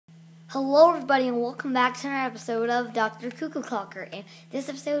Hello everybody and welcome back to another episode of Dr. Cuckoo Clocker. And this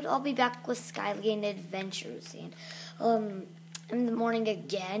episode I'll be back with Skyland Adventures. And in the morning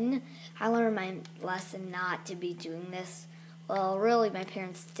again, I learned my lesson not to be doing this. Well, really my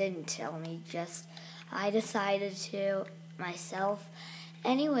parents didn't tell me, just I decided to myself.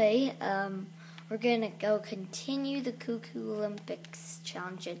 Anyway, we're gonna go continue the Cuckoolympics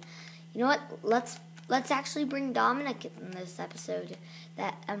challenge. And you know what? Let's actually bring Dominic in this episode.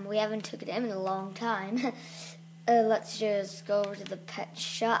 That we haven't took him in a long time. Let's just go over to the pet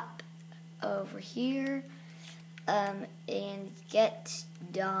shop over here and get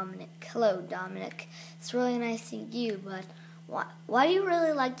Dominic. Hello, Dominic. It's really nice seeing you, but why do you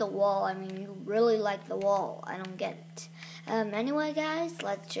really like the wall? I mean, you really like the wall. I don't get it. Anyway, guys,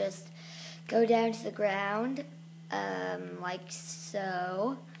 let's just go down to the ground, like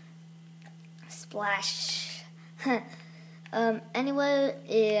so. Splash. Anyway,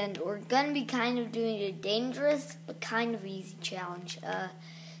 and we're gonna be kind of doing a dangerous but kind of easy challenge.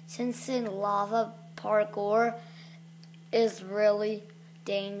 Since in lava parkour is really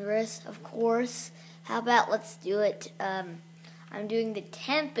dangerous, of course. How about let's do it? I'm doing the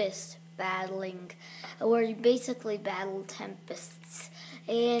Tempest battling, where you basically battle Tempests.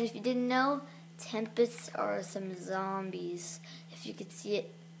 And if you didn't know, Tempests are some zombies. If you could see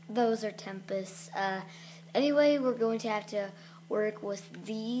it, those are Tempests. Anyway, we're going to have to work with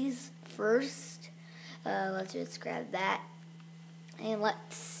these first. Let's just grab that. And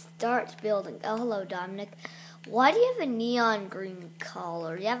let's start building. Oh, hello, Dominic. Why do you have a neon green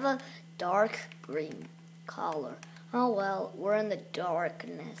collar? You have a dark green collar. Oh, well, we're in the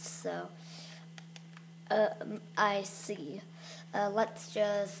darkness, so I see. Let's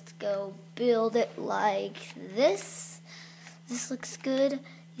just go build it like this. This looks good.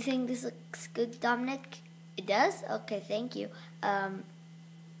 You think this looks good, Dominic? It does? Okay, thank you.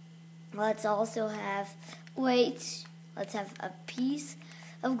 Let's also have, let's have a piece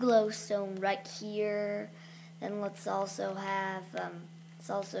of glowstone right here. Then let's also have, let's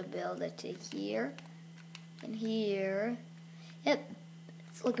also build it to here and here. Yep,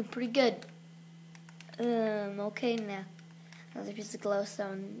 it's looking pretty good. Okay now. Another piece of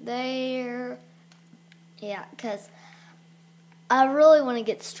glowstone there. Yeah, because I really want to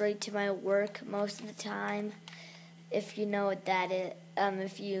get straight to my work most of the time, if you know what that is,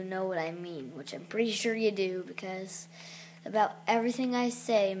 if you know what I mean, which I'm pretty sure you do, because about everything I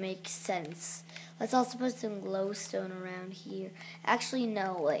say makes sense. Let's also put some glowstone around here. Actually,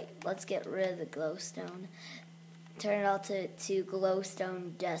 no, wait, let's get rid of the glowstone. Turn it all to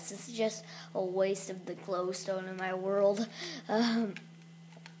glowstone dust. This is just a waste of the glowstone in my world.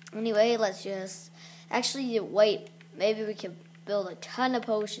 Anyway, let's just, actually, wait, maybe we can build a ton of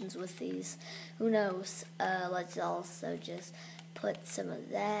potions with these. Who knows? Let's also just put some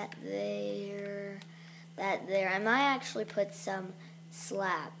of that there. That there. I might actually put some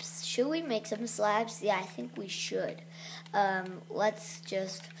slabs. Should we make some slabs? Yeah, I think we should. Let's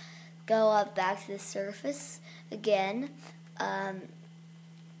just go up back to the surface again.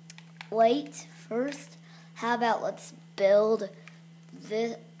 Wait, first, how about let's build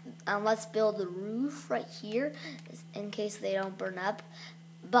this. Let's build the roof right here in case they don't burn up.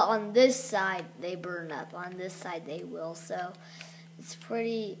 But on this side, they burn up. On this side, they will. So it's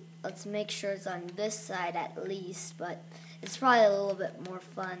pretty, let's make sure it's on this side at least. But it's probably a little bit more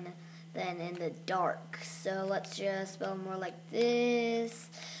fun than in the dark. So let's just build more like this.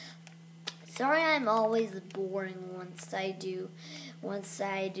 Sorry I'm always boring once I do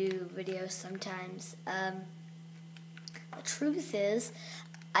videos sometimes. The truth is,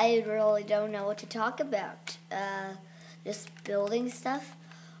 I really don't know what to talk about. Just building stuff,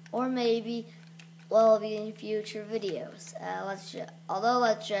 or maybe, well, be in future videos. Let's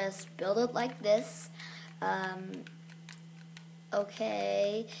just build it like this.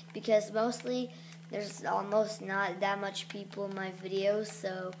 Okay, because mostly there's almost not that much people in my videos,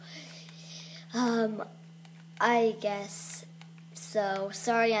 so I guess. So,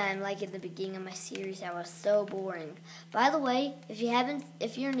 sorry I'm like in the beginning of my series, I was so boring. By the way, if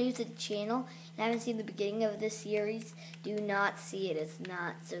you're new to the channel and haven't seen the beginning of this series, do not see it. It's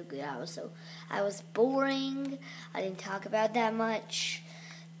not so good. I was boring, I didn't talk about that much,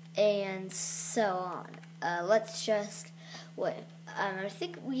 and so on. Let's just, I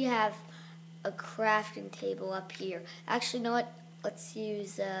think we have a crafting table up here. Actually, you know what? Let's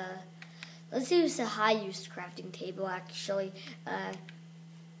use a high-use crafting table, actually.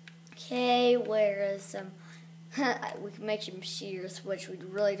 Okay, where is some... we can make some shears, which we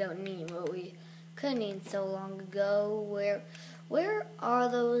really don't need, but we could need so long ago. Where are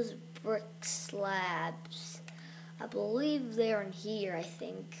those brick slabs? I believe they're in here, I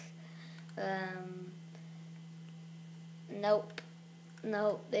think. Nope.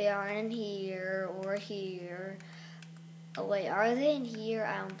 Nope, they aren't in here or here. Oh wait, are they in here?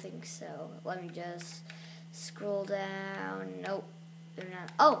 I don't think so. Let me just scroll down. Nope, they're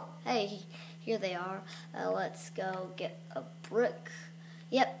not. Oh, hey, here they are. Let's go get a brick.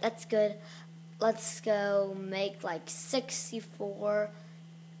 Yep, that's good. Let's go make like 64.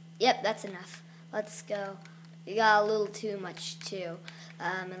 Yep, that's enough. Let's go. We got a little too much too.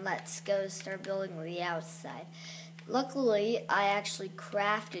 And let's go start building the outside. Luckily, I actually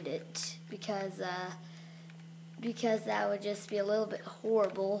crafted it because that would just be a little bit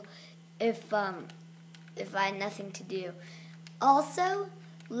horrible if I had nothing to do. Also,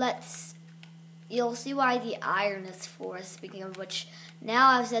 you'll see why the iron is for us. Speaking of which, now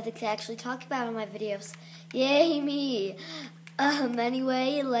I have something to actually talk about in my videos. Yay me!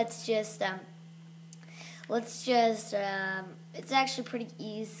 Anyway, let's just it's actually pretty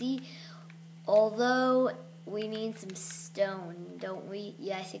easy, although we need some stone, don't we?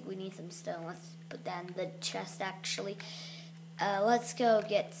 Yeah, I think we need some stone. Let's put that in the chest, actually. Let's go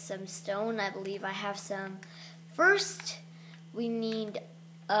get some stone. I believe I have some. First, we need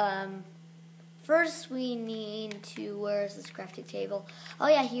to, where is this crafting table? Oh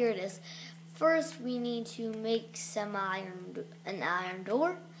yeah, here it is. First, we need to make an iron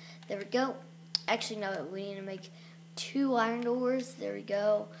door. There we go. Actually, no, we need to make 2 iron doors. There we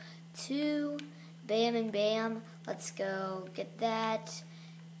go. 2. Bam and bam. Let's go get that.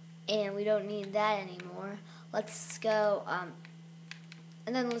 And we don't need that anymore. Let's go,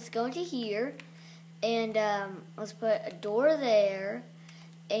 and then let's go into here. And let's put a door there.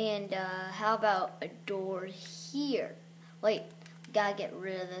 And how about a door here? Wait, gotta get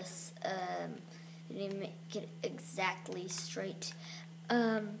rid of this. You need to make it exactly straight.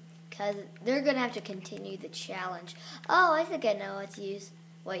 Because they're going to have to continue the challenge. Oh, I think I know what to use.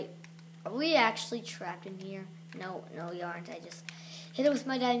 Wait, are we actually trapped in here? No, we aren't. I just hit it with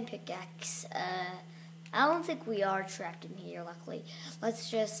my diamond pickaxe. I don't think we are trapped in here, luckily.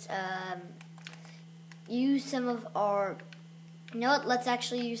 Let's just use some of our... You know what? Let's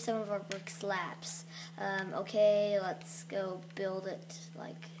actually use some of our brick slabs. Okay, let's go build it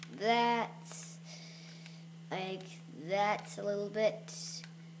like that. Like that a little bit.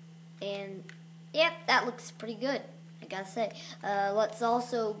 And, yep, that looks pretty good, I gotta say. Let's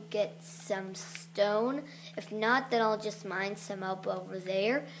also get some stone. If not, then I'll just mine some up over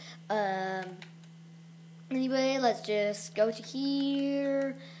there. Anyway, let's just go to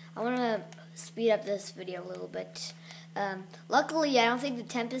here. I want to speed up this video a little bit. Luckily, I don't think the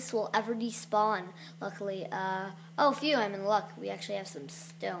Tempests will ever despawn. Luckily, oh, phew, I'm in luck. We actually have some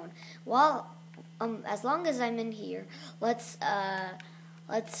stone. Well, as long as I'm in here, let's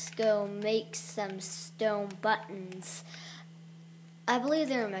go make some stone buttons. I believe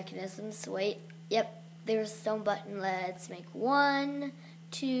there are mechanisms. Wait, yep, there's a stone button. Let's make 1,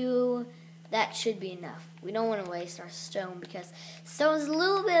 2. That should be enough. We don't want to waste our stone because stone is a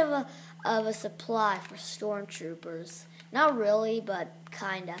little bit of a supply for stormtroopers. Not really, but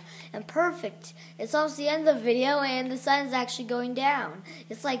kinda. And perfect. It's almost the end of the video and the sun is actually going down.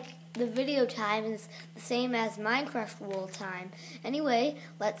 It's like the video time is the same as Minecraft world time. Anyway,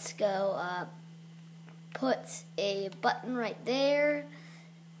 let's go put a button right there.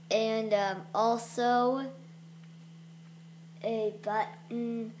 And also a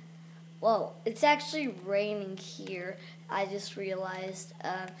button... Whoa, it's actually raining here. I just realized.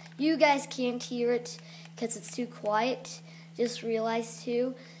 You guys can't hear it because it's too quiet. Just realized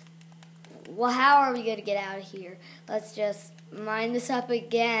too. Well, how are we going to get out of here? Let's just mine this up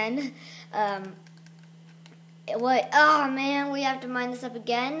again. What? Oh, man, we have to mine this up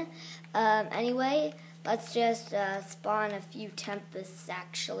again. Anyway, let's just spawn a few Tempests,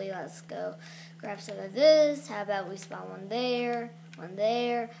 actually. Let's go grab some of this. How about we spawn one there? One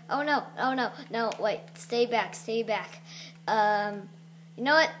there. Oh no, wait, stay back. You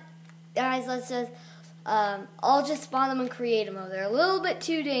know what, guys, let's just, I'll just spawn them in creative mode. They're a little bit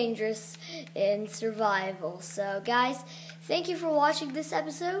too dangerous in survival. So, guys, thank you for watching this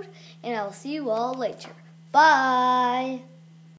episode, and I'll see you all later. Bye!